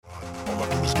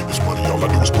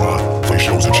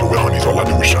shows and chill with honeys, all I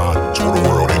do is shine. Tour the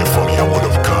world, ain't it funny, I'm one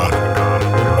of a kind.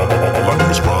 All I do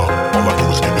is rhyme, all I do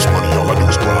is get this money, all I do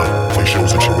is grind. Play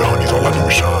shows and chill with honeys, all I do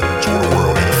is shine. Tour the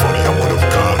world, ain't it funny, I'm one of a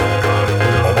kind.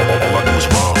 All I do is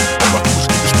rhyme, all I do is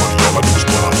get this money, all I do is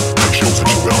grind. Play shows and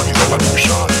chill with honeys, all I do is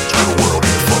shine. Tour the world,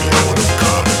 ain't it funny, I'm one of a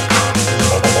kind.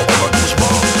 All I do is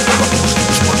rhyme, all I do is get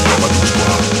this money, all I do is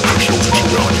grind. Play shows and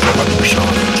chill with honeys, all I do is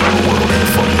shine. Tour the world, ain't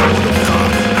it funny, I'm one of a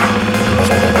kind.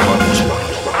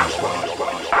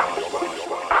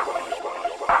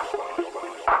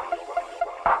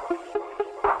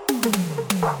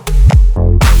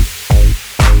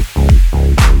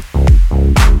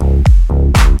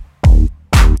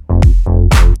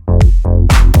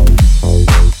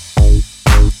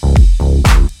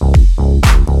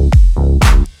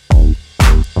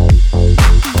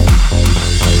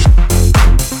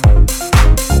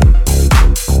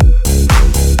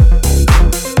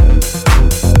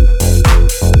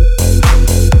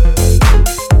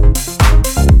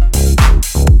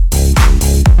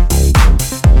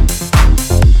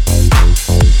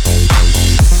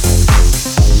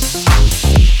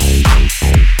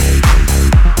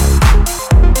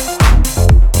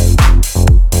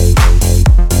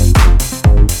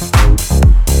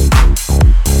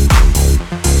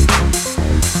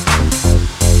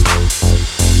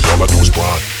 All I do is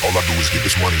rhyme.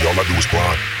 All I do is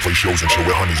grind. Play shows and chill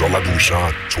with honeys, all I do is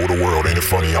shine. Tour the world, ain't it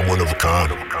funny, I'm one of a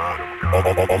kind.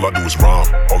 All I do is rhyme,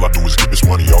 all I do is get this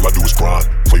money, all I do is grind.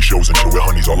 Play shows and chill with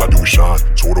honeys, all I do is shine.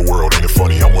 Tour the world, ain't it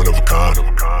funny, I'm one of a kind.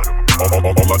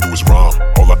 All I do is rhyme,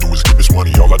 all I do is get this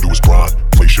money, all I do is grind.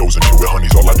 Play shows and chill with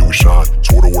honeys, all I do is shine.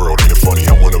 Tour the world, ain't it funny,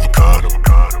 I'm one of a kind.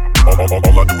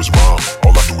 All I do is rhyme,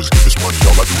 all I do is get this money,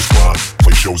 all I do is grind.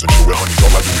 Play shows and chill with honeys,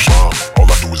 all I do is shine. All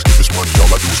I do is get this money, all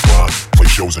I do is grind. Play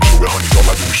shows and chill with honeys, all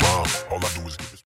I do is shine. All I do